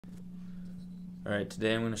Alright,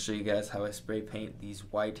 today I'm going to show you guys how I spray paint these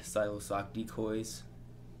white Silosock decoys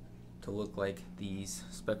to look like these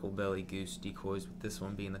speckled belly goose decoys, with this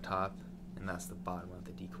one being the top and that's the bottom of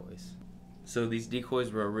the decoys. So these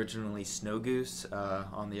decoys were originally snow goose.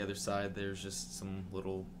 On the other side there's just some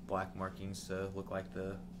little black markings to look like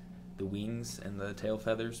the wings and the tail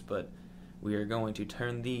feathers, but we are going to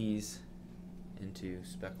turn these into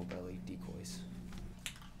speckled belly decoys.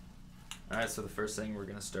 Alright, so the first thing we're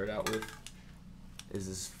going to start out with is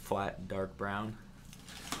this flat dark brown,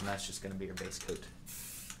 and that's just going to be your base coat.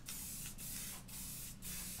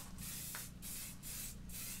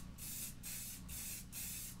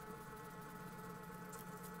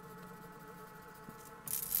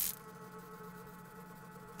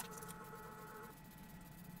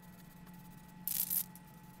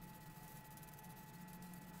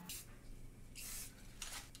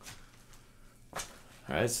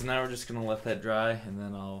 Alright, so now we're just going to let that dry, and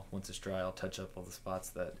then once it's dry, I'll touch up all the spots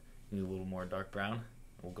that need a little more dark brown, and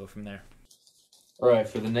we'll go from there. Alright,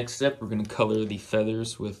 for the next step, we're going to color the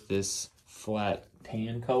feathers with this flat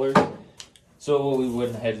tan color. So what we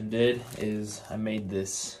went ahead and did is I made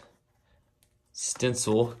this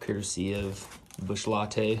stencil courtesy of Bush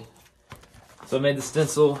Latte. So I made the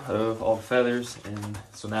stencil of all the feathers, and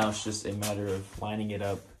so now it's just a matter of lining it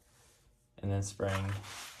up and then spraying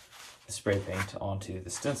spray paint onto the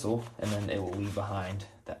stencil, and then it will leave behind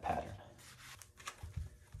that pattern.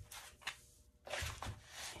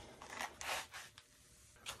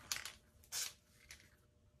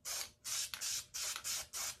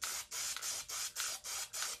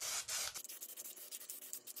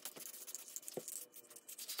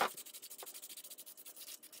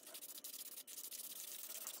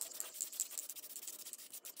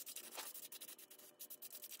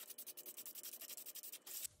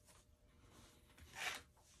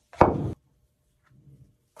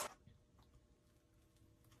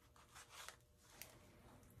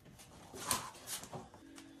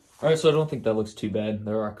 Alright, so I don't think that looks too bad.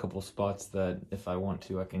 There are a couple spots that if I want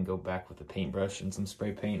to, I can go back with a paintbrush and some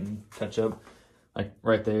spray paint and touch up. Like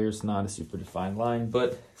right there, it's not a super defined line,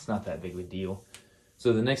 but it's not that big of a deal.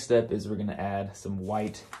 So the next step is we're going to add some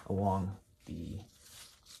white along the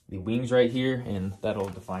wings right here, and that'll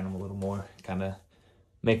define them a little more, kind of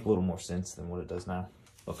make a little more sense than what it does now.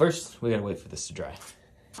 But first, we got to wait for this to dry.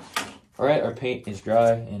 Alright, our paint is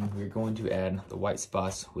dry, and we're going to add the white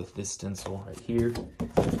spots with this stencil right here,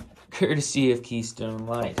 courtesy of Keystone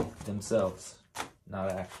Light themselves,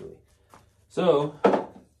 not actually. So,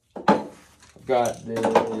 I've got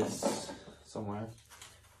this somewhere,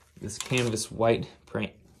 this canvas white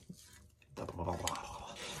paint,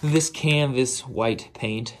 this canvas white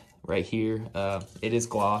paint right here. It is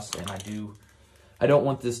gloss, and I don't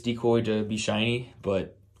want this decoy to be shiny,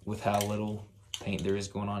 but with how little paint there is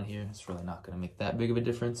going on here, it's really not going to make that big of a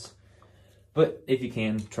difference. But if you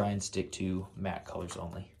can, try and stick to matte colors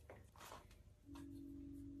only.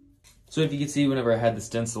 So if you can see, whenever I had the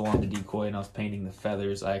stencil on the decoy and I was painting the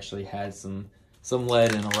feathers, I actually had some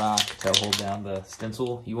lead and a rock to hold down the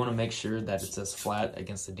stencil. You want to make sure that it's as flat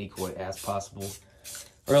against the decoy as possible,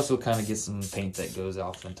 or else you'll kind of get some paint that goes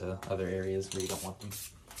off into other areas where you don't want them.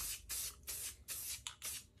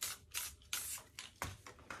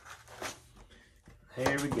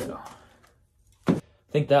 There we go. I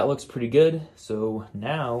think that looks pretty good. So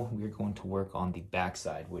now we're going to work on the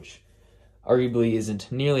backside, which arguably isn't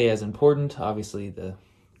nearly as important. Obviously the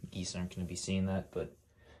geese aren't going to be seeing that, but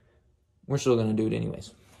we're still going to do it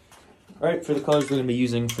anyways. Alright, for the colors we're going to be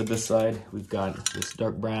using for this side, we've got this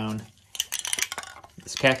dark brown,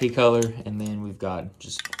 this khaki color, and then we've got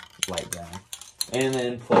just light brown. And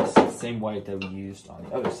then plus the same white that we used on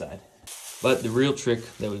the other side. But the real trick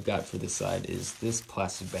that we've got for this side is this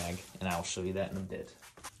plastic bag, and I'll show you that in a bit.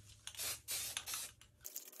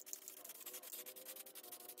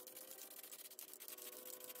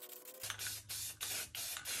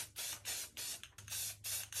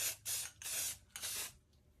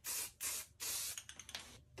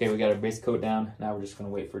 Okay, we got our base coat down. Now we're just going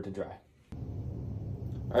to wait for it to dry.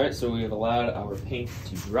 Alright, so we have allowed our paint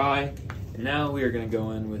to dry, and now we are going to go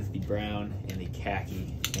in with the brown and the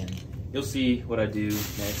khaki, and you'll see what I do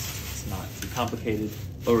next. It's not too complicated,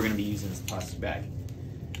 but we're going to be using this plastic bag.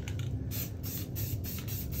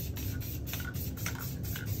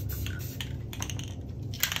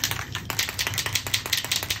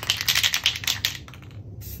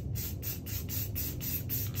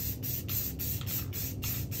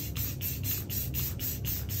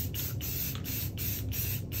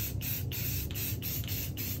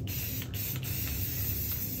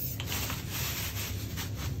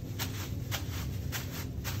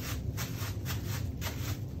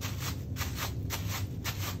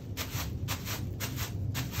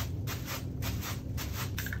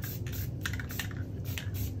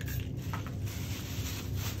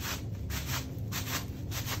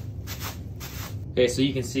 Okay, so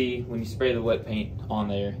you can see when you spray the wet paint on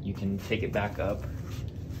there, you can take it back up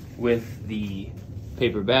with the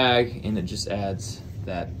paper bag and it just adds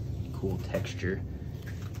that cool texture.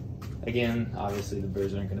 Again, obviously the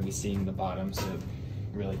birds aren't going to be seeing the bottom, so it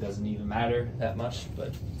really doesn't even matter that much,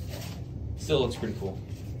 but still looks pretty cool.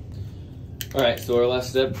 All right, so our last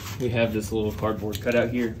step, we have this little cardboard cutout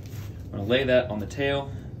here. I'm gonna lay that on the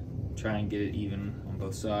tail, try and get it even on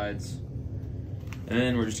both sides. And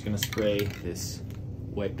then we're just gonna spray this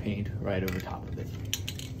white paint right over top of it.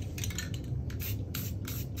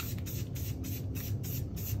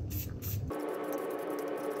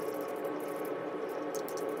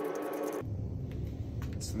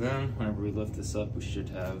 So then, whenever we lift this up, we should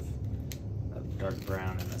have a dark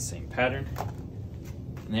brown in the same pattern.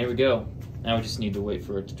 And there we go. Now we just need to wait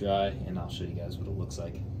for it to dry, and I'll show you guys what it looks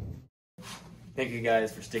like. Thank you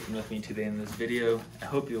guys for sticking with me to the end of this video. I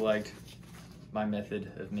hope you liked my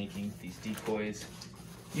method of making these decoys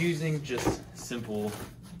using just simple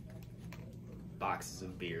boxes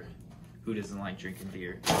of beer. Who doesn't like drinking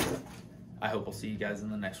beer? I hope I'll see you guys in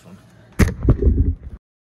the next one.